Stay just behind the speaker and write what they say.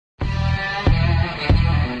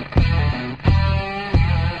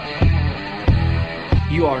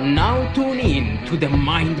You are now tuning in to the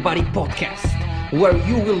Mind Body Podcast, where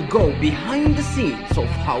you will go behind the scenes of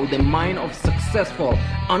how the mind of successful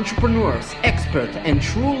entrepreneurs, experts, and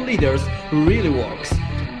true leaders really works.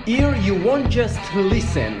 Here you won't just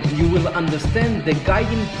listen, you will understand the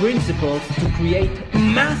guiding principles to create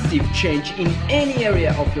massive change in any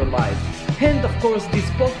area of your life. And of course, this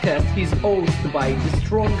podcast is hosted by the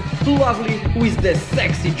strong, lovely, with the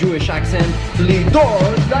sexy Jewish accent,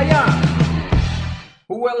 Lidor Dayan.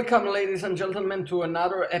 Welcome, ladies and gentlemen, to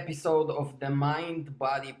another episode of the Mind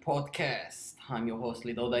Body Podcast. I'm your host,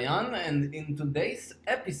 Lidor Dayan, and in today's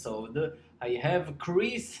episode, I have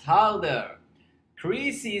Chris Halder.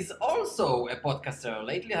 Chris is also a podcaster.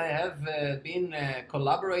 Lately, I have been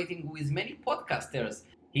collaborating with many podcasters.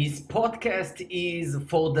 His podcast is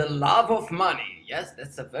For the Love of Money. Yes,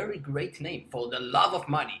 that's a very great name. For the Love of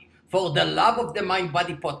Money. For the Love of the Mind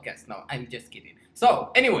Body Podcast. No, I'm just kidding.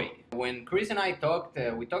 So, anyway, when Chris and I talked,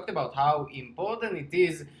 we talked about how important it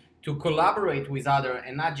is to collaborate with others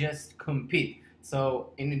and not just compete.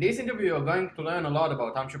 So, in this interview, you're going to learn a lot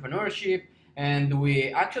about entrepreneurship. And we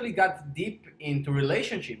actually got deep into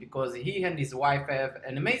relationship because he and his wife have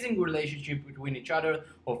an amazing relationship between each other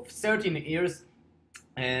of 13 years.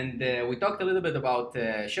 And we talked a little bit about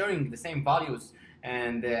sharing the same values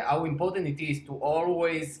and how important it is to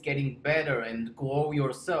always getting better and grow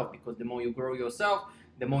yourself, because the more you grow yourself,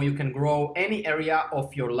 the more you can grow any area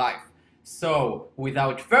of your life. So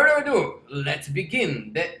without further ado, let's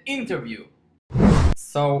begin the interview.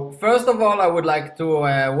 So first of all, I would like to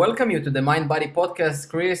welcome you to the Mind Body Podcast.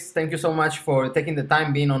 Chris, thank you so much for taking the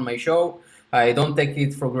time being on my show. I don't take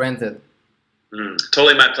it for granted.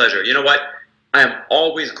 Totally my pleasure. You know what? I am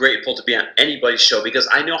always grateful to be on anybody's show because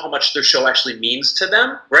I know how much their show actually means to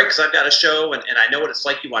them, right? Because I've got a show and I know what it's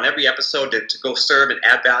like. You want every episode to go serve and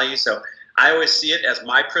add value. So I always see it as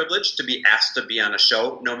my privilege to be asked to be on a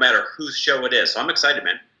show, no matter whose show it is. So I'm excited,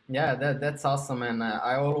 man. Yeah, that's awesome, and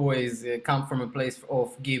I always come from a place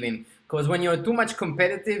of giving. Because when you're too much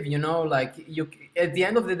competitive, you know, like you, at the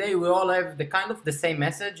end of the day, we all have the kind of the same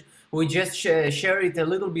message. We just share it a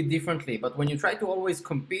little bit differently. But when you try to always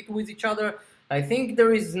compete with each other, I think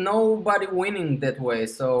there is nobody winning that way.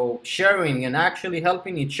 So sharing and actually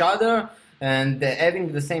helping each other and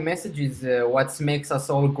having the same message is what makes us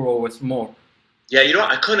all grow as more. Yeah, you know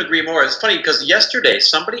what? I couldn't agree more. It's funny because yesterday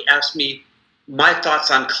somebody asked me my thoughts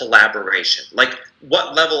on collaboration. Like,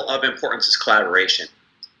 what level of importance is collaboration?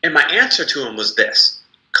 And my answer to him was this: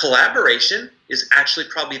 collaboration is actually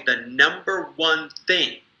probably the number one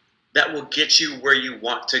thing that will get you where you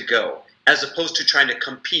want to go, as opposed to trying to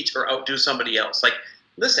compete or outdo somebody else. Like,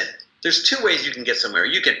 listen, there's two ways you can get somewhere.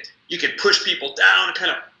 You can push people down,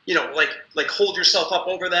 kind of, you know, like hold yourself up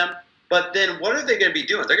over them. But then what are they going to be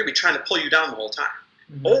doing? They're going to be trying to pull you down the whole time.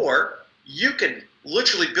 Mm-hmm. Or you can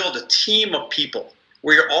literally build a team of people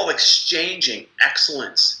where you're all exchanging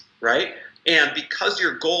excellence, right? And because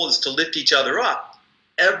your goal is to lift each other up,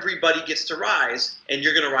 everybody gets to rise, and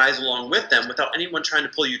you're going to rise along with them without anyone trying to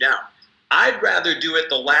pull you down. I'd rather do it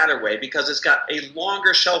the latter way because it's got a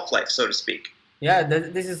longer shelf life, so to speak. Yeah,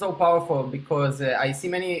 this is so powerful because I see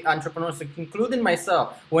many entrepreneurs, including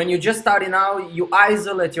myself, when you're just starting out, you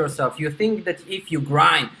isolate yourself. You think that if you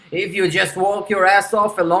grind, if you just walk your ass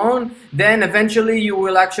off alone, then eventually you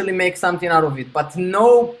will actually make something out of it. But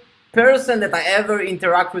no person that I ever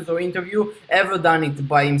interact with or interview ever done it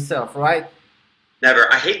by himself, right?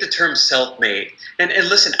 Never. I hate the term self-made. And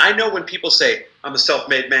listen, I know when people say, I'm a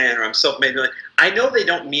self-made man or I'm self-made woman, I know they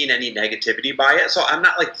don't mean any negativity by it. So I'm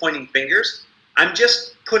not like pointing fingers. I'm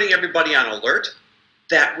just putting everybody on alert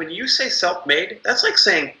that when you say self-made, that's like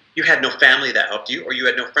saying you had no family that helped you, or you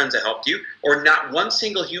had no friends that helped you, or not one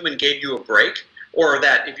single human gave you a break, or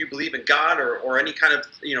that if you believe in God or any kind of,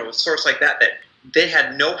 you know, source like that, that they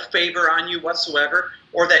had no favor on you whatsoever,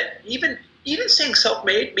 or that even saying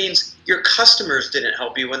self-made means your customers didn't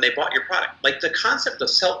help you when they bought your product. Like, the concept of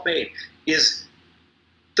self-made is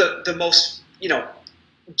the most, you know,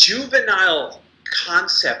 juvenile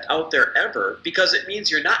concept out there ever, because it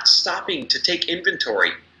means you're not stopping to take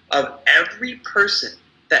inventory of every person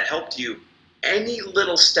that helped you any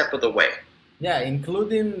little step of the way. Yeah,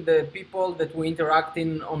 including the people that we interact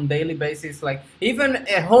in on daily basis. Like, even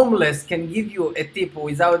a homeless can give you a tip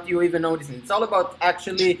without you even noticing. It's all about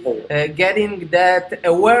actually getting that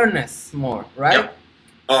awareness more, right? Yep.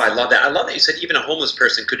 Oh, I love that. I love that you said even a homeless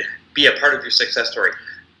person could be a part of your success story.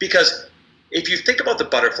 Because if you think about the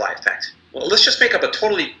butterfly effect, well, let's just make up a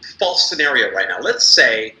totally false scenario right now. Let's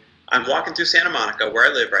say I'm walking through Santa Monica, where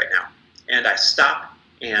I live right now, and I stop,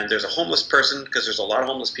 and there's a homeless person, because there's a lot of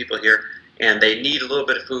homeless people here, and they need a little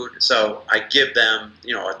bit of food, so I give them,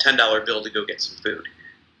 you know, a $10 bill to go get some food.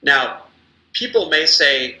 Now, people may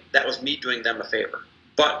say that was me doing them a favor,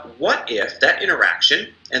 but what if that interaction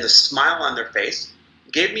and the smile on their face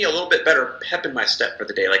gave me a little bit better pep in my step for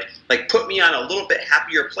the day, like put me on a little bit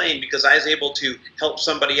happier plane because I was able to help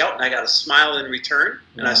somebody out and I got a smile in return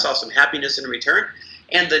and I saw some happiness in return.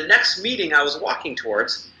 And the next meeting I was walking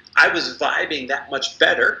towards, I was vibing that much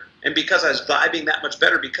better. And because I was vibing that much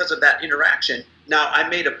better because of that interaction, now I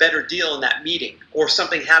made a better deal in that meeting, or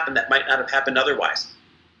something happened that might not have happened otherwise.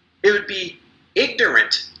 It would be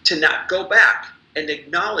ignorant to not go back and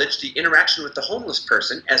acknowledge the interaction with the homeless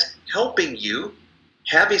person as helping you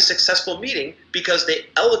have a successful meeting because they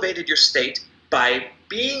elevated your state by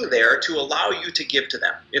being there to allow you to give to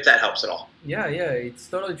them, if that helps at all. Yeah, it's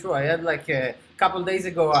totally true. I had like a couple days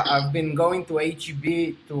ago, I've been going to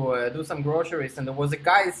HEB to do some groceries, and there was a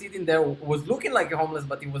guy sitting there who was looking like a homeless,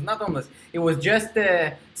 but he was not homeless. He was just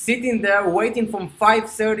sitting there waiting from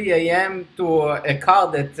 5:30 a.m. to a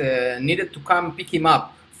car that needed to come pick him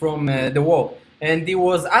up from the work. And he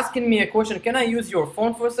was asking me a question, can I use your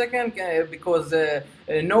phone for a second? Because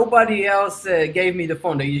nobody else gave me the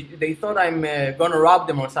phone. They thought I'm gonna rob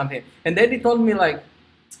them or something. And then he told me like,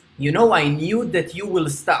 I knew that you will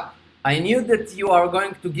stop. I knew that you are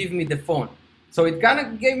going to give me the phone. So it kind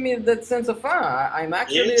of gave me that sense of, I'm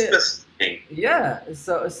actually... Interesting. Yeah,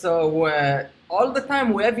 so all the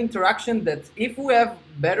time we have interaction that if we have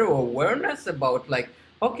better awareness about like,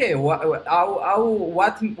 okay, what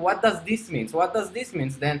does this mean? What does this mean?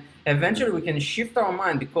 Then eventually we can shift our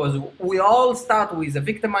mind, because we all start with a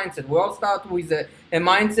victim mindset. We all start with a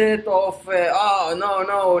mindset of,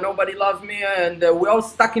 no, nobody loves me, and we're all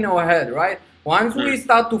stuck in our head, right? Once we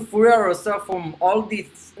start to free ourselves from all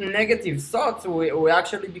these negative thoughts, we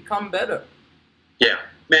actually become better. Yeah,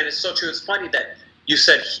 man, it's so true. It's funny that you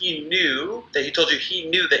said he told you he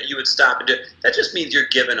knew that you would stop and do it. That just means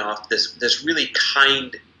you're giving off this really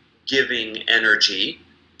kind, giving energy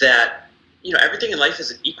that, everything in life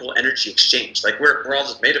is an equal energy exchange. Like we're all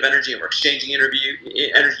just made of energy and we're exchanging energy.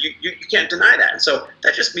 You can't deny that. And so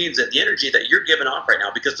that just means that the energy that you're giving off right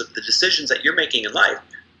now, because of the decisions that you're making in life,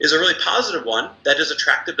 is a really positive one that is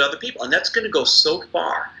attractive to other people. And that's going to go so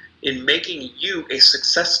far in making you a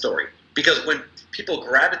success story. Because when people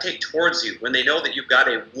gravitate towards you, when they know that you've got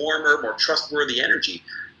a warmer, more trustworthy energy,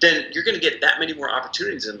 then you're going to get that many more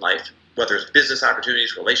opportunities in life, whether it's business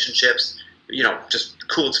opportunities, relationships, just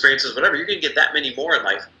cool experiences, whatever. You're going to get that many more in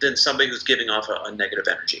life than somebody who's giving off a negative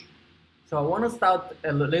energy. So I want to start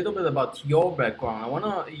a little bit about your background. I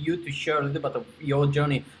want you to share a little bit of your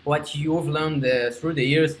journey, what you've learned through the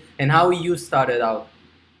years, and how you started out.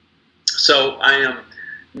 So I am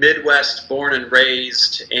Midwest born and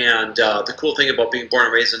raised, and the cool thing about being born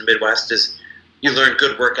and raised in the Midwest is you learn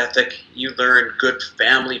good work ethic, you learn good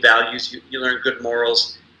family values, you learn good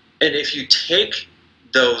morals, and if you take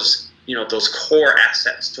those core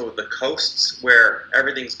assets to the coasts where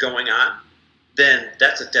everything's going on, then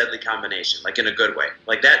that's a deadly combination, like in a good way.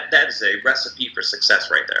 Like that is a recipe for success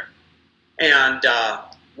right there. And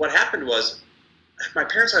what happened was, my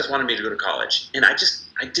parents always wanted me to go to college, and I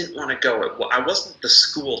didn't want to go. I wasn't the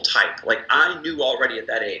school type. Like, I knew already at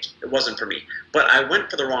that age it wasn't for me. But I went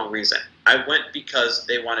for the wrong reason. I went because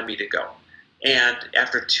they wanted me to go. And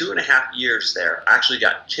after 2.5 years there, I actually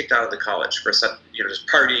got kicked out of the college for just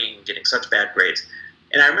partying, getting such bad grades.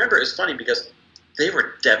 And I remember it was funny because they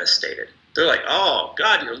were devastated. They're like, oh,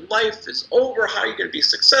 God, your life is over. How are you going to be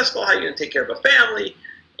successful? How are you going to take care of a family?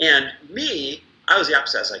 And me, I was the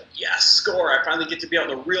opposite. I was like, yes, score. I finally get to be out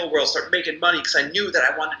in the real world, start making money, because I knew that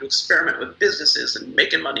I wanted to experiment with businesses and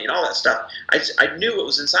making money and all that stuff. I knew it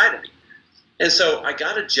was inside of me. And so I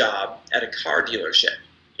got a job at a car dealership.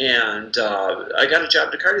 And I got a job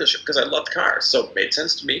at a car dealership because I loved cars. So it made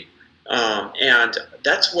sense to me. And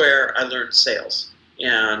that's where I learned sales.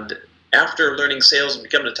 And after learning sales and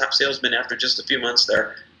becoming a top salesman after just a few months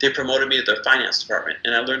there, they promoted me to their finance department.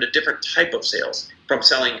 And I learned a different type of sales, from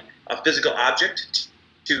selling a physical object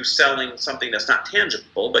to selling something that's not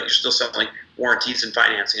tangible, but you're still selling warranties and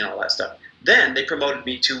financing and all that stuff. Then they promoted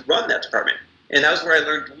me to run that department. And that was where I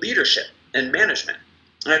learned leadership and management.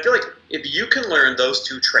 And I feel like if you can learn those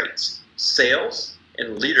two traits, sales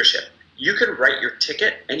and leadership, you can write your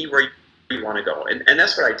ticket anywhere you want to go. And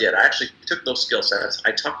that's what I did. I actually took those skill sets.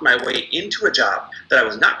 I tucked my way into a job that I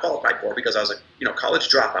was not qualified for because I was a college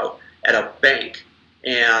dropout at a bank.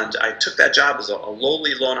 And I took that job as a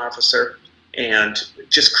lowly loan officer and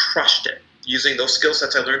just crushed it using those skill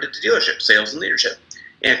sets I learned at the dealership, sales and leadership.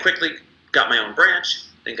 And quickly got my own branch,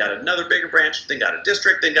 then got another bigger branch, then got a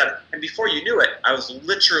district, and before you knew it, I was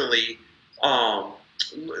literally over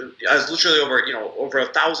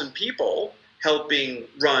 1,000 people helping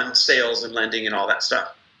run sales and lending and all that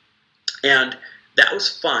stuff. And that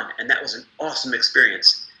was fun, and that was an awesome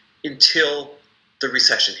experience until the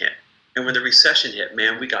recession hit. And when the recession hit,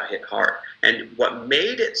 man, we got hit hard. And what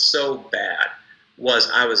made it so bad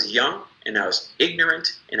was I was young, and I was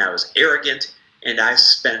ignorant, and I was arrogant, and I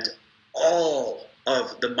spent all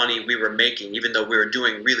of the money we were making, even though we were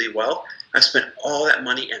doing really well. I spent all that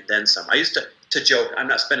money and then some. I used to joke, I'm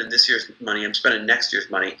not spending this year's money, I'm spending next year's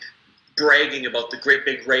money, bragging about the great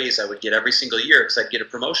big raise I would get every single year because I'd get a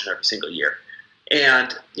promotion every single year.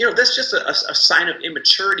 And, that's just a sign of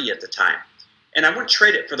immaturity at the time. And I wouldn't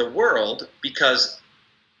trade it for the world, because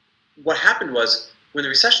what happened was when the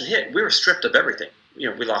recession hit, we were stripped of everything.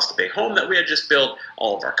 We lost the big home that we had just built,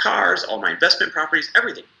 all of our cars, all my investment properties,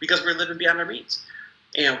 everything, because we were living beyond our means.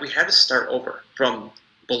 And we had to start over from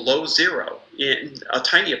below zero in a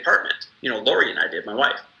tiny apartment. Lori and I did, my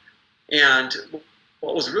wife. And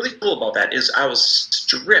what was really cool about that is I was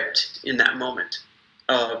stripped in that moment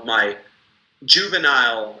of my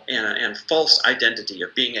juvenile and false identity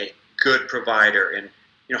of being a good provider, and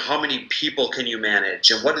how many people can you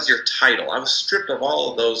manage, and what is your title. I was stripped of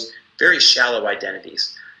all of those very shallow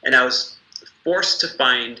identities, and I was forced to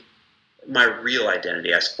find my real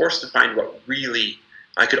identity. I was forced to find what really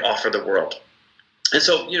I could offer the world. And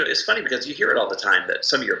so, it's funny because you hear it all the time that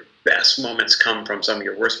some of your best moments come from some of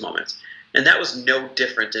your worst moments. And that was no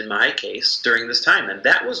different in my case during this time. And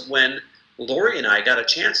that was when Lori and I got a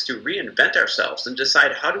chance to reinvent ourselves and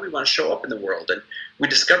decide, how do we want to show up in the world? And we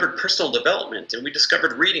discovered personal development, and we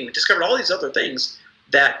discovered reading, we discovered all these other things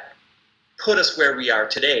that put us where we are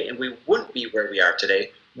today, and we wouldn't be where we are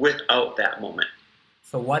today without that moment.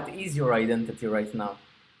 So what is your identity right now?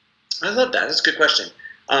 I love that. That's a good question.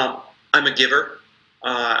 I'm a giver.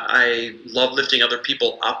 I love lifting other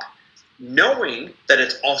people up, knowing that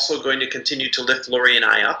it's also going to continue to lift Lori and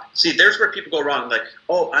I up. See, there's where people go wrong. Like,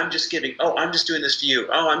 oh, I'm just giving. Oh, I'm just doing this for you.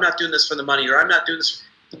 Oh, I'm not doing this for the money, or I'm not doing this.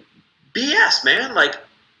 BS, man. Like,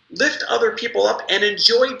 lift other people up and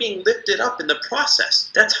enjoy being lifted up in the process.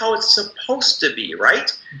 That's how it's supposed to be,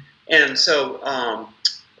 right? And so,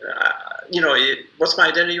 what's my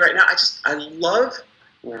identity right now? I love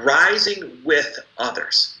rising with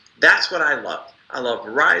others. That's what I love. I love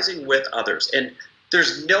rising with others. And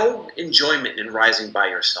there's no enjoyment in rising by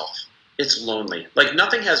yourself. It's lonely. Like,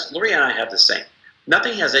 Lori and I have the same.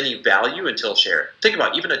 Nothing has any value until shared. Think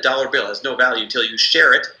about it, even a dollar bill has no value until you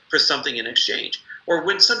share it for something in exchange. Or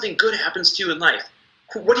when something good happens to you in life,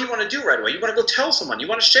 what do you want to do right away? You want to go tell someone. You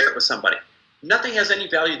want to share it with somebody. Nothing has any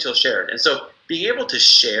value until shared. And so being able to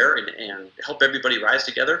share and help everybody rise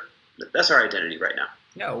together, that's our identity right now.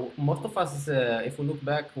 Yeah, most of us, if we look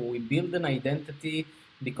back, we build an identity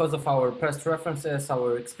because of our past references,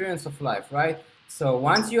 our experience of life, right? So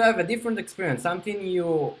once you have a different experience, something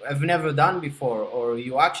you have never done before, or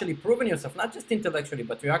you actually proven yourself, not just intellectually,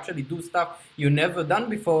 but you actually do stuff you never done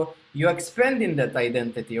before, you expand in that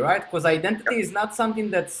identity, right? Because identity is not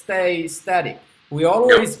something that stays static. We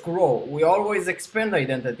always grow. We always expand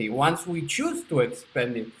identity once we choose to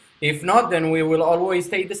expand it. If not, then we will always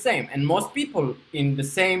stay the same. And most people in the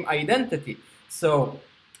same identity. So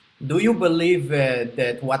do you believe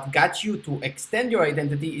that what got you to extend your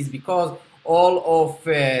identity is because all of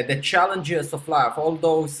the challenges of life, all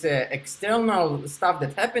those external stuff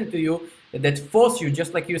that happened to you that force you,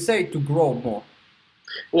 just like you say, to grow more?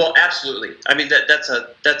 Well, absolutely. I mean, that's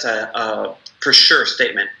a for sure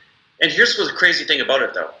statement. And here's the crazy thing about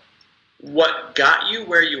it, though. What got you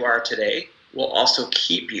where you are today will also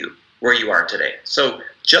keep you where you are today. So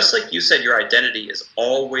just like you said, your identity is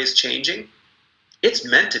always changing. It's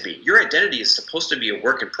meant to be. Your identity is supposed to be a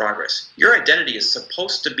work in progress. Your identity is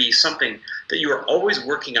supposed to be something that you are always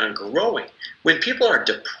working on growing. When people are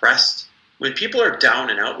depressed, when people are down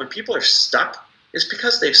and out, when people are stuck, it's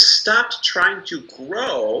because they've stopped trying to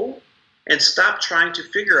grow and stopped trying to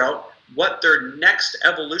figure out what their next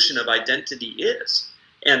evolution of identity is.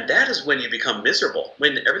 And that is when you become miserable,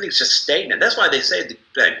 when everything's just stagnant. That's why they say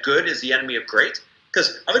that good is the enemy of great,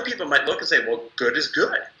 because other people might look and say, well, good is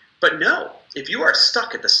good. But no, if you are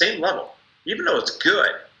stuck at the same level, even though it's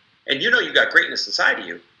good, and you know you got greatness inside of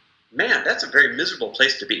you, man, that's a very miserable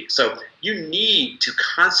place to be. So you need to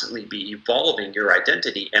constantly be evolving your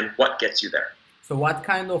identity and what gets you there. So what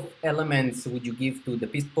kind of elements would you give to the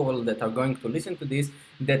people that are going to listen to this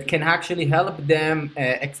that can actually help them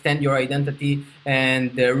extend your identity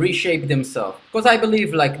and reshape themselves? Because I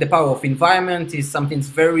believe like the power of environment is something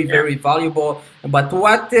very, very valuable. But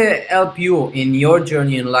what helped you in your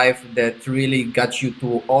journey in life that really got you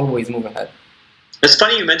to always move ahead? It's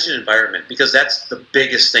funny you mentioned environment, because that's the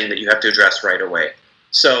biggest thing that you have to address right away.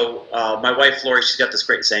 So my wife, Lori, she's got this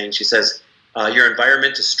great saying. She says, your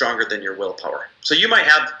environment is stronger than your willpower. So you might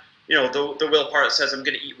have, the will part that says I'm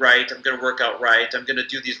going to eat right, I'm going to work out right, I'm going to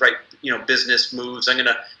do these right, business moves, I'm going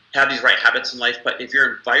to have these right habits in life. But if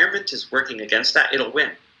your environment is working against that, it'll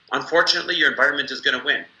win. Unfortunately, your environment is going to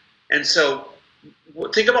win. And so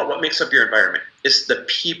think about what makes up your environment. It's the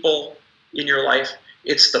people in your life.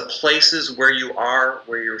 It's the places where you are,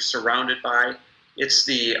 where you're surrounded by. It's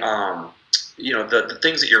the the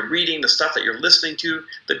things that you're reading, the stuff that you're listening to,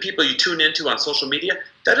 the people you tune into on social media.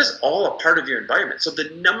 That is all a part of your environment. So the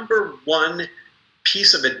number one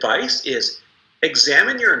piece of advice is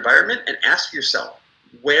examine your environment and ask yourself,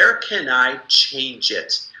 where can I change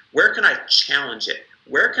it? Where can I challenge it?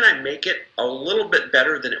 Where can I make it a little bit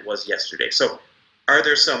better than it was yesterday? So are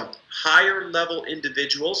there some higher level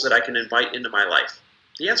individuals that I can invite into my life?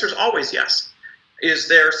 The answer is always yes. Is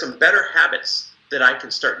there some better habits that I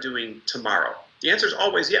can start doing tomorrow? The answer is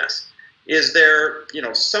always yes. Is there,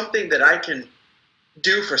 something that I can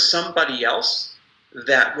do for somebody else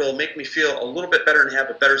that will make me feel a little bit better and have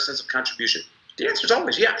a better sense of contribution? The answer is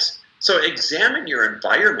always yes. So examine your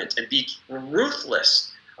environment and be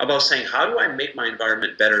ruthless about saying, how do I make my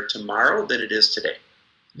environment better tomorrow than it is today?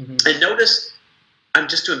 Mm-hmm. And notice I'm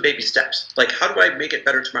just doing baby steps. Like, how do I make it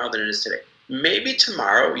better tomorrow than it is today? Maybe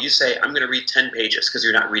tomorrow you say, I'm going to read 10 pages because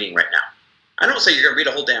you're not reading right now. I don't say you're going to read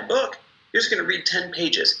a whole damn book. You're just going to read 10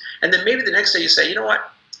 pages. And then maybe the next day you say, you know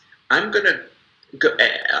what? I'm going to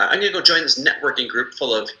go join this networking group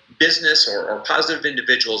full of business or positive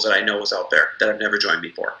individuals that I know is out there that I've never joined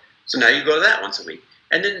before. So now you go to that once a week.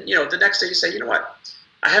 And then, the next day you say, you know what?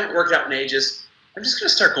 I haven't worked out in ages. I'm just going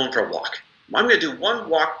to start going for a walk. I'm going to do one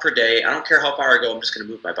walk per day. I don't care how far I go. I'm just going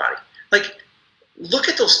to move my body. Like, look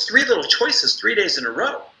at those 3 little choices 3 days in a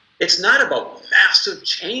row. It's not about massive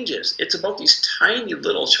changes. It's about these tiny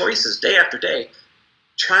little choices day after day,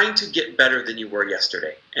 trying to get better than you were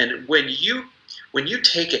yesterday. And when you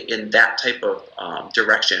take it in that type of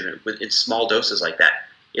direction, in small doses like that,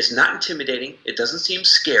 it's not intimidating. It doesn't seem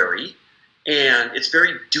scary. And it's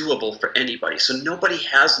very doable for anybody. So nobody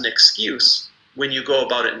has an excuse when you go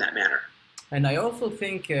about it in that manner. And I also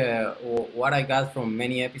think what I got from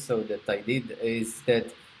many episodes that I did is that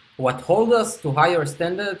what holds us to higher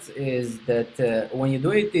standards is that when you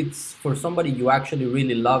do it, it's for somebody you actually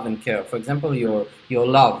really love and care. For example, your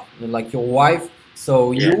love, like your wife.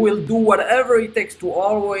 So you will do whatever it takes to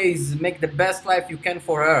always make the best life you can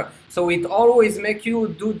for her. So it always make you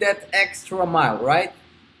do that extra mile, right?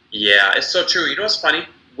 Yeah, it's so true. You know what's funny?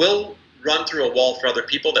 We'll run through a wall for other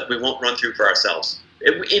people that we won't run through for ourselves.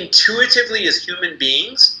 Intuitively, as human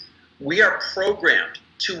beings, we are programmed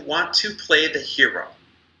to want to play the hero.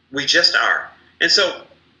 We just are. And so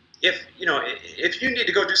if you need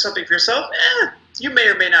to go do something for yourself, you may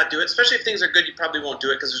or may not do it. Especially if things are good, you probably won't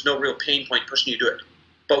do it because there's no real pain point pushing you to do it.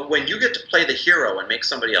 But when you get to play the hero and make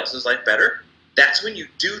somebody else's life better, that's when you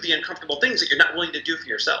do the uncomfortable things that you're not willing to do for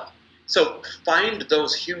yourself. So find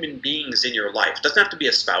those human beings in your life. It doesn't have to be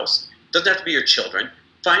a spouse. It doesn't have to be your children.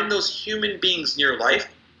 Find those human beings in your life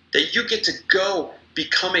that you get to go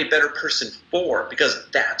become a better person for, because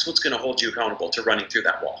that's what's going to hold you accountable to running through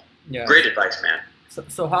that wall. Yeah. Great advice, man.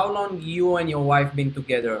 So how long you and your wife been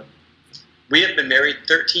together? We have been married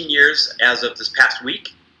 13 years as of this past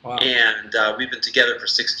week. Wow. And we've been together for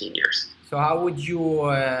 16 years. So how would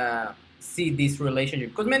you see this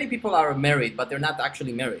relationship? Because many people are married, but they're not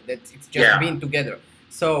actually married. It's just being together.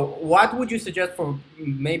 So what would you suggest for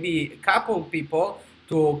maybe a couple people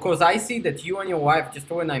to, because I see that you and your wife, just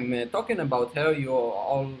when I'm talking about her,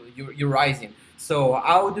 you're rising. So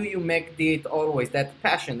how do you make it always, that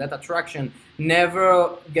passion, that attraction, never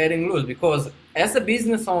getting loose? Because as a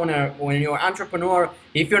business owner, when you're an entrepreneur,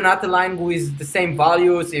 if you're not aligned with the same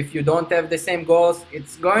values, if you don't have the same goals,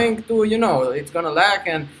 it's going to, it's going to lack,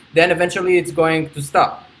 and then eventually it's going to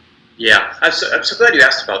stop. Yeah, I'm so glad you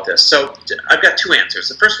asked about this. So I've got two answers.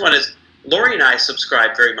 The first one is, Lori and I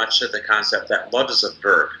subscribe very much to the concept that love is a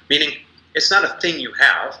verb, meaning it's not a thing you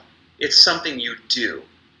have, it's something you do.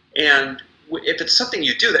 And if it's something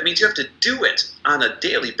you do, that means you have to do it on a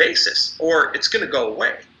daily basis, or it's going to go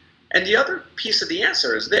away. And the other piece of the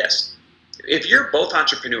answer is this. If you're both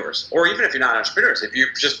entrepreneurs, or even if you're not entrepreneurs, if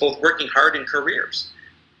you're just both working hard in careers,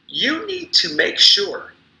 you need to make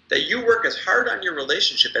sure that you work as hard on your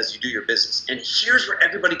relationship as you do your business. And here's where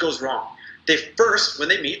everybody goes wrong. They first, when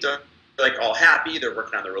they meet, they're like all happy, they're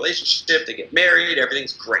working on their relationship, they get married,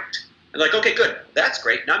 everything's great. And like, okay, good, that's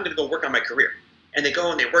great, now I'm gonna go work on my career. And they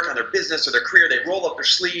go and they work on their business or their career, they roll up their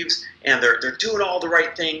sleeves, and they're doing all the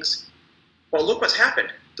right things. Well, look what's happened.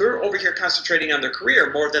 They're over here concentrating on their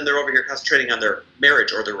career more than they're over here concentrating on their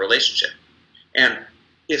marriage or their relationship. And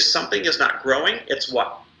if something is not growing, it's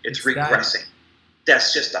what? It's regressing.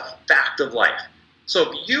 That's just a fact of life.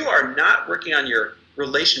 So if you are not working on your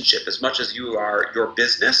relationship as much as you are your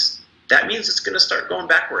business, that means it's going to start going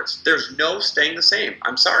backwards. There's no staying the same.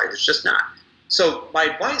 I'm sorry, there's just not. So my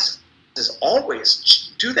advice is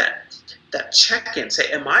always do that check-in. Say,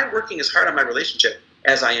 am I working as hard on my relationship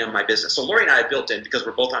as I am my business? So Lori and I have built in, because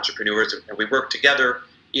we're both entrepreneurs and we work together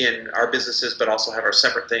in our businesses but also have our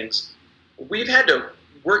separate things, we've had to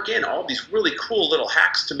work in all these really cool little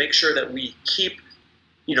hacks to make sure that we keep,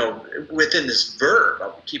 within this verb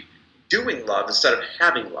of keep doing love instead of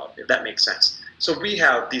having love, if that makes sense. So we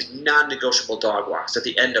have these non-negotiable dog walks at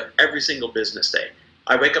the end of every single business day.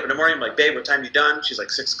 I wake up in the morning, I'm like, babe, what time are you done? She's like,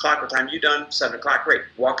 6 o'clock. What time are you done? 7 o'clock. Great.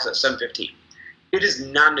 Walks at 7:15. It is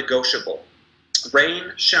non-negotiable.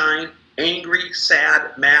 Rain, shine, angry,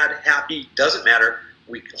 sad, mad, happy, doesn't matter.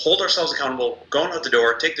 We hold ourselves accountable, going out the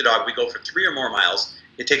door, take the dog. We go for 3 or more miles.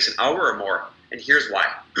 It takes an hour or more. And here's why.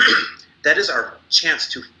 That is our chance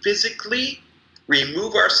to physically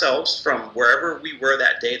remove ourselves from wherever we were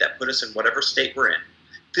that day that put us in whatever state we're in.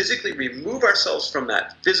 Physically remove ourselves from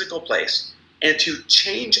that physical place and to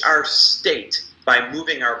change our state by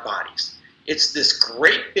moving our bodies. It's this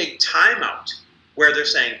great big timeout where they're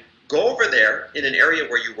saying, go over there in an area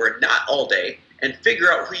where you were not all day and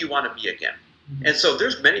figure out who you want to be again. Mm-hmm. And so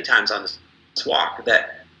there's many times on this walk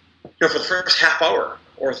that, for the first half hour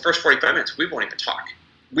or the first 45 minutes, we won't even talk.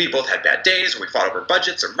 We both had bad days, or we fought over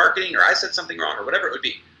budgets or marketing, or I said something wrong, or whatever it would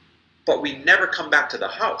be. But we never come back to the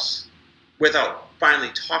house without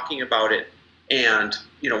finally talking about it and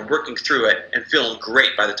working through it and feeling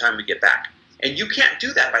great by the time we get back. And you can't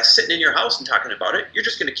do that by sitting in your house and talking about it. You're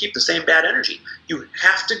just going to keep the same bad energy. You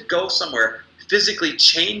have to go somewhere, physically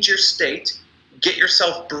change your state, get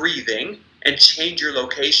yourself breathing, and change your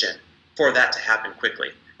location for that to happen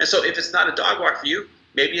quickly. And so if it's not a dog walk for you,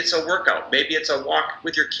 maybe it's a workout. Maybe it's a walk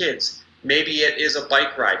with your kids. Maybe it is a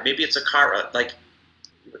bike ride. Maybe it's a car ride. Like,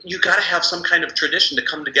 you got to have some kind of tradition to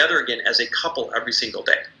come together again as a couple every single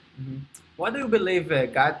day. Mm-hmm. What do you believe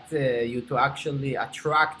got you to actually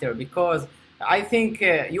attract her? Because I think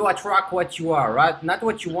you attract what you are, right? Not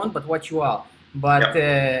what you want, but what you are. But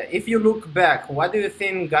if you look back, what do you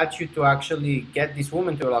think got you to actually get this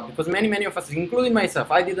woman to your life? Because many of us, including myself,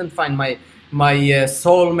 I didn't find my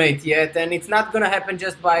soulmate yet, and it's not gonna happen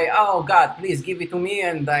just by, oh God, please give it to me,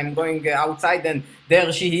 and I'm going outside and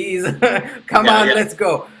there she is. Come on, let's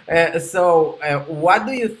go. So what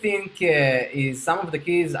do you think is some of the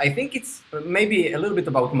keys? I think it's maybe a little bit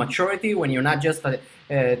about maturity, when you're not just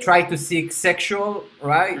try to seek sexual,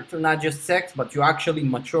 right? Not just sex, but you actually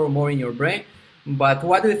mature more in your brain. But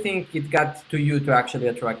what do you think it got to you to actually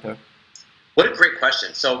attract her? What a great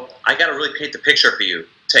question. So I got to really paint the picture for you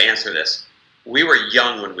to answer this. We were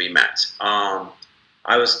young when we met.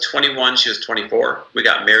 I was 21, she was 24. We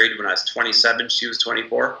got married when I was 27, she was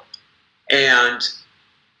 24. And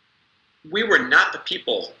we were not the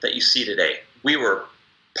people that you see today. We were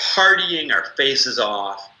partying our faces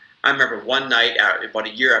off. I remember one night, about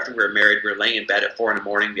a year after we were married, we were laying in bed at 4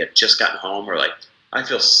 a.m. We had just gotten home. We're like, I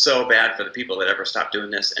feel so bad for the people that ever stopped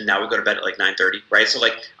doing this. And now we go to bed at like 9:30, right? So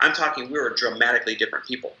like, I'm talking, we were dramatically different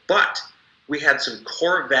people. But we had some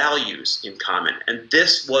core values in common. And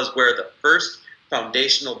this was where the first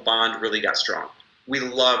foundational bond really got strong. We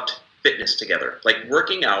loved fitness together. Like,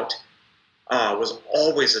 working out was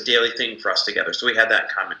always a daily thing for us together. So we had that in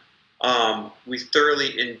common. We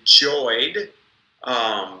thoroughly enjoyed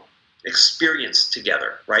experience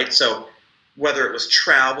together, right? So whether it was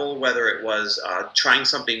travel, whether it was trying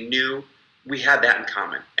something new, we had that in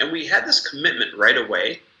common. And we had this commitment right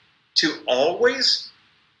away to always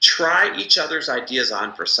try each other's ideas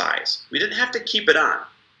on for size. We didn't have to keep it on,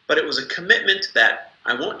 but it was a commitment that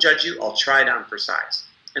I won't judge you, I'll try it on for size.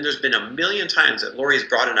 And there's been a million times that Lori's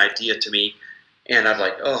brought an idea to me and I'm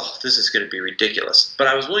like, oh, this is going to be ridiculous. But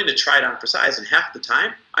I was willing to try it on for size, and half the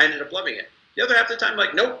time I ended up loving it. The other half of the time,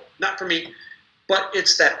 like, nope, not for me. But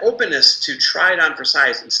it's that openness to try it on for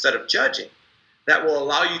size instead of judging that will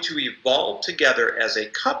allow you to evolve together as a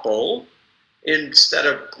couple instead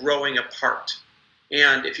of growing apart.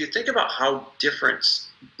 And if you think about how different,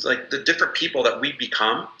 like the different people that we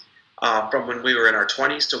become from when we were in our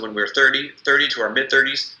 20s to when we were 30 to our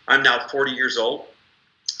mid-30s, I'm now 40 years old.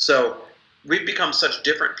 So we've become such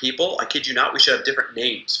different people. I kid you not, we should have different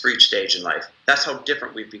names for each stage in life. That's how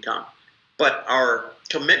different we've become. But our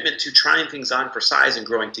commitment to trying things on for size and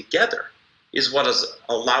growing together is what has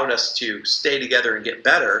allowed us to stay together and get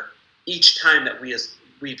better each time that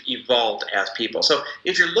we've evolved as people. So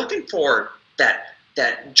if you're looking for that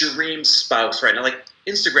dream spouse right now, like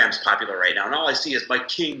Instagram's popular right now, and all I see is my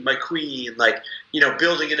king, my queen, like,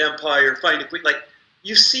 building an empire, finding a queen. Like,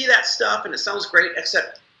 you see that stuff and it sounds great,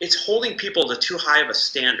 except it's holding people to too high of a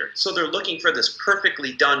standard. So they're looking for this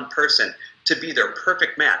perfectly done person to be their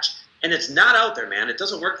perfect match. And it's not out there, man. It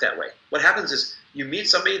doesn't work that way. What happens is you meet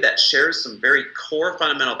somebody that shares some very core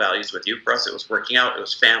fundamental values with you. For us, it was working out, it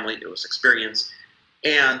was family, it was experience.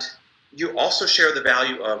 And you also share the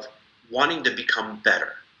value of wanting to become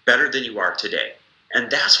better than you are today. And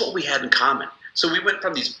that's what we had in common. So we went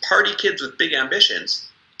from these party kids with big ambitions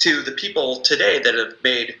to the people today that have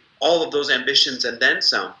made all of those ambitions and then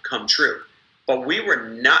some come true. But we were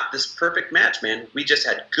not this perfect match, man. We just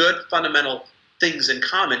had good fundamental things in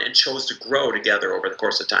common and chose to grow together over the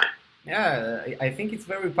course of time. Yeah, I think it's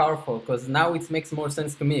very powerful because now it makes more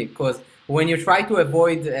sense to me. Because when you try to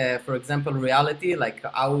avoid, for example, reality, like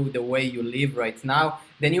how the way you live right now,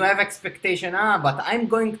 then you have expectation. But I'm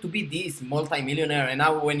going to be this multimillionaire. And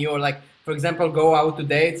now when you're like, for example, go out to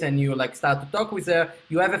dates and you like start to talk with her,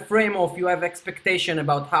 you have a frame of, you have expectation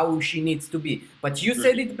about how she needs to be. But you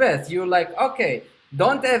said it best. You're like, okay,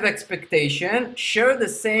 don't have expectation, share the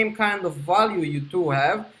same kind of value you two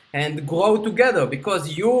have, and grow together,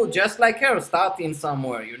 because you, just like her, starting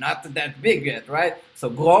somewhere. You're not that big yet, right? So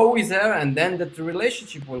grow with her, and then that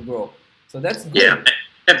relationship will grow. So that's good. Yeah.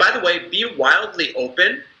 And by the way, be wildly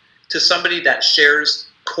open to somebody that shares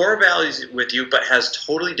core values with you but has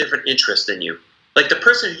totally different interests than you. Like the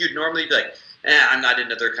person who you'd normally be like, I'm not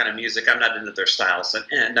into their kind of music, I'm not into their style, so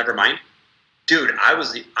never mind. Dude, I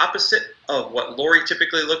was the opposite of what Lori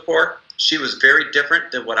typically looked for. She was very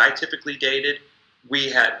different than what I typically dated.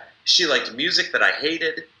 She liked music that I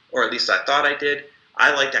hated, or at least I thought I did.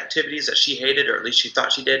 I liked activities that she hated, or at least she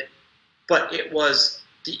thought she did. But it was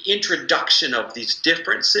the introduction of these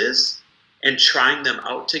differences and trying them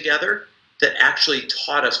out together that actually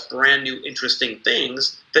taught us brand new, interesting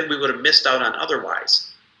things that we would have missed out on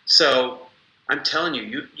otherwise. So I'm telling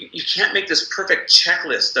you, you can't make this perfect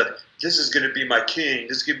checklist of this is going to be my king,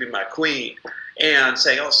 this is going to be my queen, and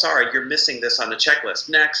say, oh, sorry, you're missing this on the checklist.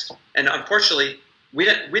 Next. And unfortunately, we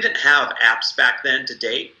didn't have apps back then to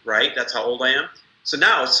date, right? That's how old I am. So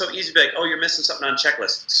now it's so easy to be like, oh, you're missing something on a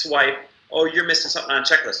checklist. Swipe. Oh, you're missing something on a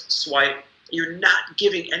checklist. Swipe. You're not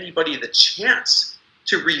giving anybody the chance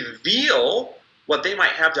to reveal what they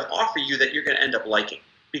might have to offer you that you're going to end up liking,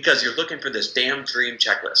 because you're looking for this damn dream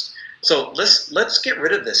checklist. So let's get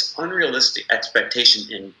rid of this unrealistic expectation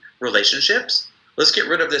in relationships. Let's get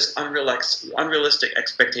rid of this unrealistic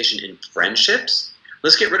expectation in friendships.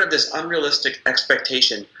 Let's get rid of this unrealistic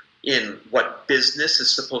expectation in what business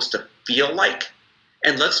is supposed to feel like.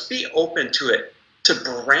 And let's be open to it, to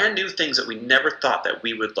brand new things that we never thought that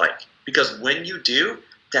we would like. Because when you do,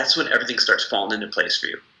 that's when everything starts falling into place for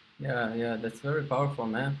you. Yeah, that's very powerful,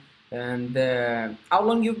 man. And how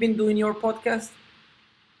long you've been doing your podcast?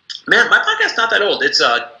 Man, my podcast's not that old. It's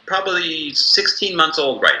probably 16 months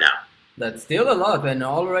old right now. That's still a lot, and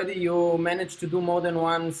already you managed to do more than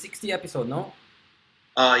 160 episode, no?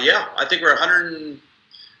 Yeah, I think we're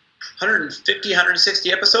 150,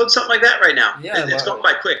 160 episodes, something like that right now. Yeah, it's going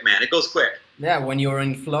by quick, man. It goes quick. Yeah, when you're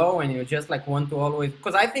in flow and you just like want to always,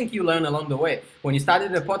 because I think you learn along the way. When you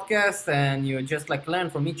started the podcast and you just like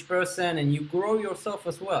learn from each person and you grow yourself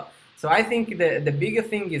as well. So I think the bigger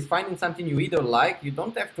thing is finding something you either like. You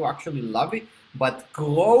don't have to actually love it, but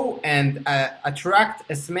grow and attract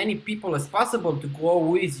as many people as possible to grow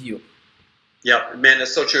with you. Yeah, man,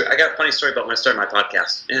 that's so true. I got a funny story about when I started my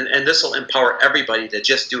podcast, and this will empower everybody to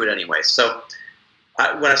just do it anyway. So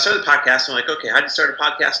when I started the podcast, I'm like, okay, how do you start a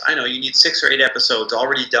podcast? I know you need 6 or 8 episodes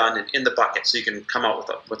already done and in the bucket so you can come out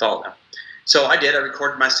with all of them. So I did. I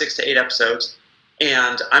recorded my 6 to 8 episodes,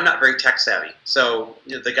 and I'm not very tech savvy. So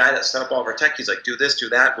the guy that set up all of our tech, he's like, do this, do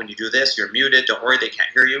that. When you do this, you're muted. Don't worry, they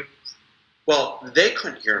can't hear you. Well, they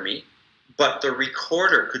couldn't hear me, but the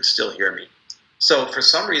recorder could still hear me. So for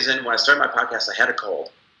some reason, when I started my podcast, I had a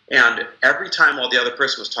cold. And every time while the other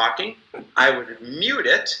person was talking, I would mute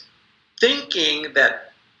it, thinking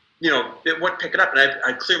that, it wouldn't pick it up. And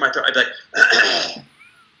I'd clear my throat. I'd be like,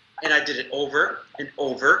 and I did it over and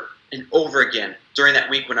over and over again during that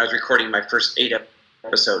week when I was recording my first 8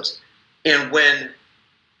 episodes. And when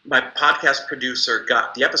my podcast producer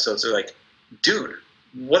got the episodes, they're like, dude,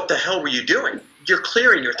 what the hell were you doing? You're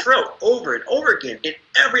clearing your throat over and over again.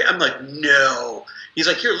 I'm like, no. He's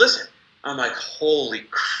like, here, listen. I'm like, holy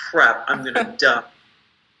crap, I'm going to die.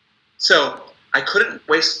 So I couldn't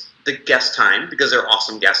waste the guest time because they're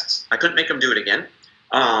awesome guests. I couldn't make them do it again.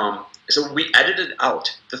 So we edited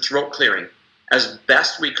out the throat clearing as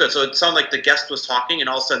best we could. So it sounded like the guest was talking, and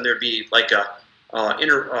all of a sudden there'd be like a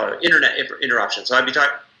internet interruption. So I'd be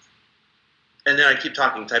talking, and then I'd keep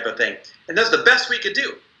talking type of thing. And that's the best we could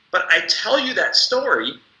do. But I tell you that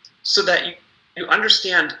story so that you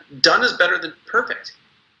understand done is better than perfect.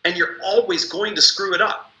 and you're always going to screw it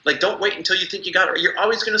up. Like, don't wait until you think you got it. You're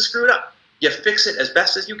always going to screw it up. You fix it as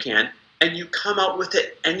best as you can, and you come out with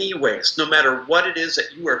it anyways, no matter what it is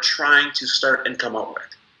that you are trying to start and come out with.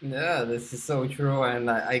 Yeah, this is so true, and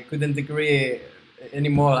I couldn't agree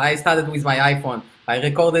anymore. I started with my iPhone. I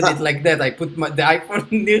recorded it like that. I put the iPhone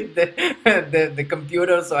near the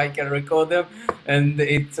computer so I can record them, and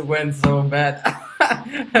it went so bad.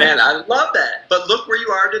 Man, I love that. But look where you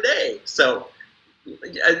are today. So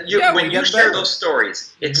when you share those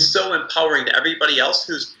stories, it's so empowering to everybody else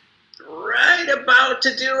who's right about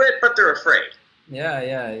to do it, but they're afraid.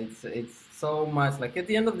 Yeah, it's so much. Like, at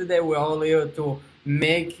the end of the day, we're all here to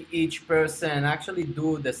make each person actually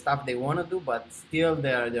do the stuff they want to do, but still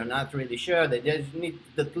they're not really sure. They just need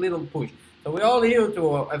that little push. So we're all here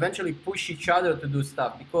to eventually push each other to do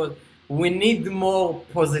stuff, because we need more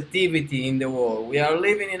positivity in the world. We are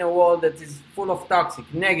living in a world that is full of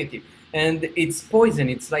toxic, negative, and it's poison.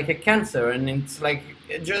 It's like a cancer, and it's like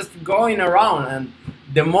just going around. And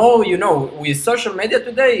the more, with social media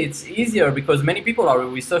today, it's easier because many people are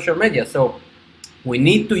with social media. So we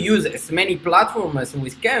need to use as many platforms as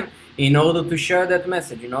we can in order to share that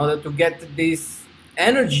message, in order to get this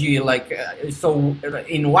energy. So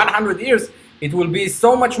in 100 years, it will be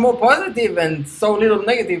so much more positive and so little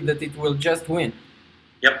negative that it will just win.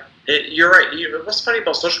 Yep, you're right. What's funny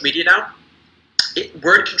about social media now?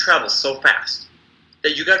 Word can travel so fast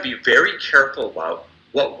that you got to be very careful about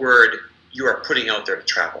what word you are putting out there to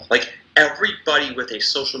travel. Like, everybody with a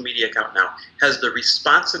social media account now has the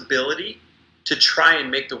responsibility to try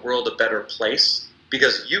and make the world a better place,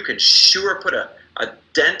 because you can sure put a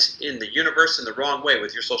dent in the universe in the wrong way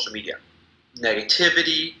with your social media.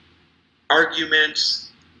 Negativity,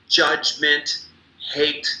 arguments, judgment,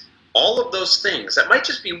 hate, all of those things that might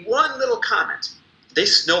just be one little comment, they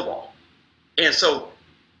snowball. And so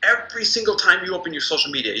every single time you open your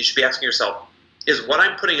social media, you should be asking yourself, is what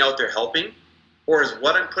I'm putting out there helping, or is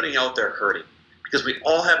what I'm putting out there hurting? Because we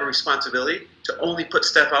all have a responsibility to only put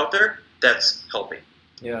stuff out there that's helping.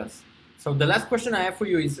 Yes. So the last question I have for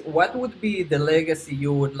you is, what would be the legacy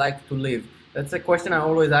you would like to leave? That's a question I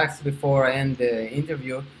always ask before I end the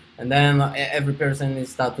interview, and then every person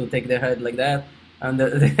start to take their head like that, and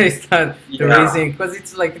they start raising, because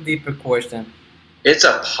it's like a deeper question. It's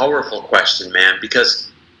a powerful question, man,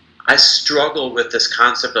 because I struggle with this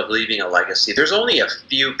concept of leaving a legacy. There's only a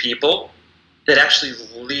few people that actually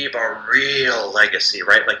leave a real legacy,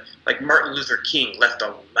 right? Like Martin Luther King left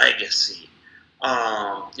a legacy.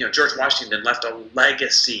 George Washington left a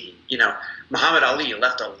legacy. Muhammad Ali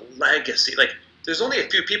left a legacy. Like, there's only a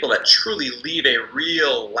few people that truly leave a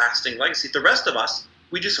real lasting legacy. The rest of us,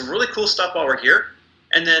 we do some really cool stuff while we're here,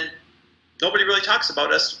 and then nobody really talks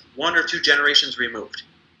about us 1 or 2 generations removed.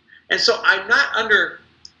 And so I'm not under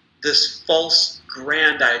this false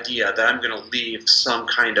grand idea that I'm going to leave some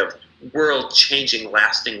kind of world-changing,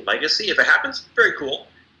 lasting legacy. If it happens, very cool.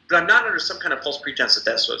 But I'm not under some kind of false pretense that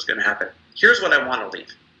that's what's going to happen. Here's what I want to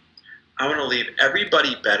leave. I want to leave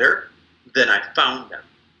everybody better than I found them,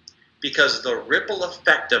 because the ripple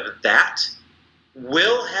effect of that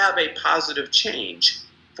will have a positive change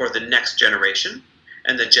for the next generation,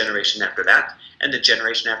 and the generation after that, and the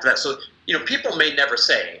generation after that. So, people may never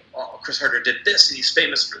say, oh, Chris Harder did this, and he's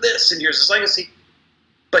famous for this, and here's his legacy.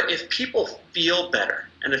 But if people feel better,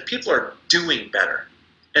 and if people are doing better,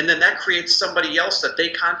 and then that creates somebody else that they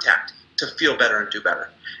contact to feel better and do better.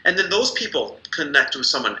 And then those people connect with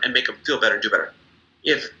someone and make them feel better and do better.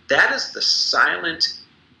 If that is the silent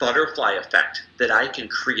butterfly effect that I can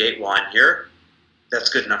create while I'm here, that's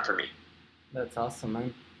good enough for me. That's awesome,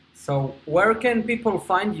 man. So where can people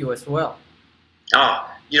find you as well?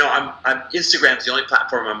 Instagram's the only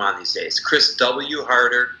platform I'm on these days. Chris W.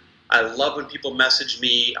 Harder. I love when people message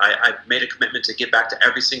me. I've made a commitment to get back to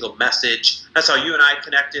every single message. That's how you and I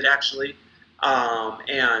connected, actually. I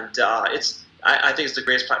think it's the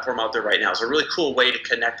greatest platform out there right now. It's a really cool way to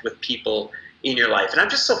connect with people in your life. And I'm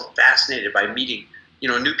just so fascinated by meeting,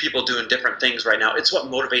 new people doing different things right now. It's what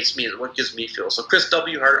motivates me and what gives me fuel. So Chris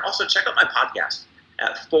W. Harder. Also, check out my podcast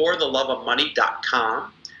at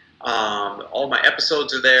fortheloveofmoney.com. All my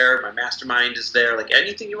episodes are there. My mastermind is there. Like,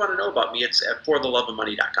 anything you want to know about me, it's at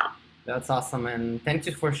fortheloveofmoney.com. That's awesome, and thank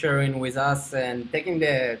you for sharing with us and taking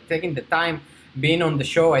the time being on the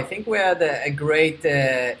show. I think we had a great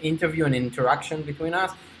interview and interaction between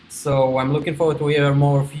us. So I'm looking forward to hear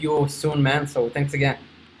more of you soon, man. So thanks again.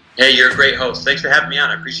 Hey, you're a great host. Thanks for having me on.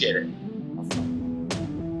 I appreciate it.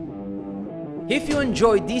 If you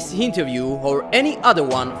enjoyed this interview or any other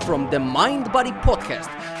one from the Mind Body Podcast,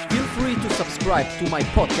 feel free to subscribe to my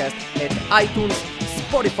podcast at iTunes,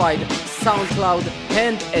 Spotify, SoundCloud,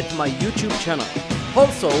 and at my YouTube channel.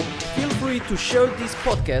 Also, feel free to share this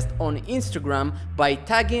podcast on Instagram by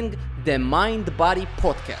tagging the Mind Body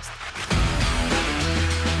Podcast.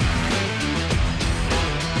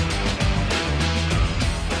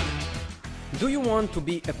 Do you want to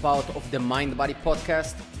be a part of the Mind Body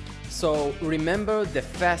Podcast? So remember the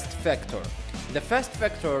FAST factor. The FAST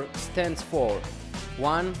factor stands for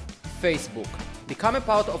 1. Facebook. Become a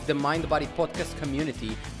part of the Mind Body Podcast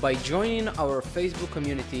community by joining our Facebook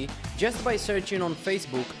community just by searching on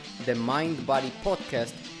Facebook the Mind Body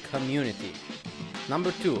Podcast community.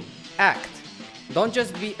 Number 2. Act. Don't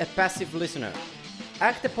just be a passive listener.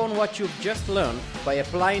 Act upon what you've just learned by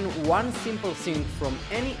applying one simple thing from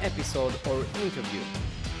any episode or interview.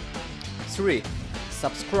 3.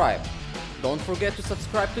 Subscribe. Don't forget to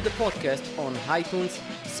subscribe to the podcast on iTunes,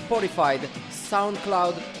 Spotify,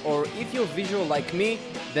 SoundCloud, or if you're visual like me,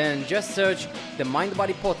 then just search the Mind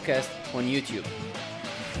Body Podcast on YouTube.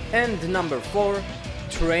 And number 4,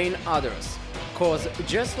 train others. Cause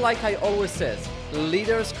just like I always says,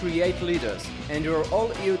 leaders create leaders, and you're all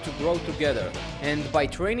here to grow together. And by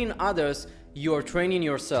training others, you're training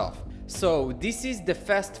yourself. So this is the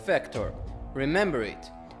FAST factor. Remember it.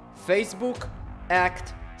 Facebook,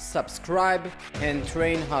 act, subscribe, and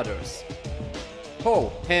train others.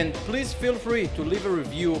 Oh, and please feel free to leave a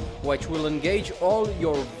review which will engage all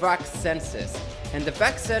your VAC senses. And the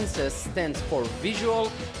VAC senses stands for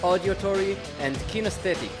visual, auditory, and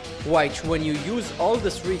kinesthetic, which when you use all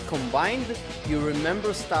the three combined, you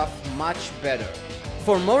remember stuff much better.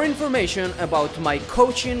 For more information about my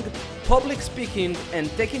coaching, public speaking,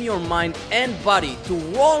 and taking your mind and body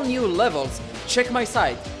to all new levels, check my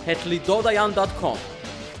site at lidodayan.com.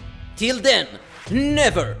 Till then,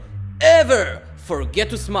 never, ever forget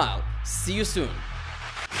to smile. See you soon.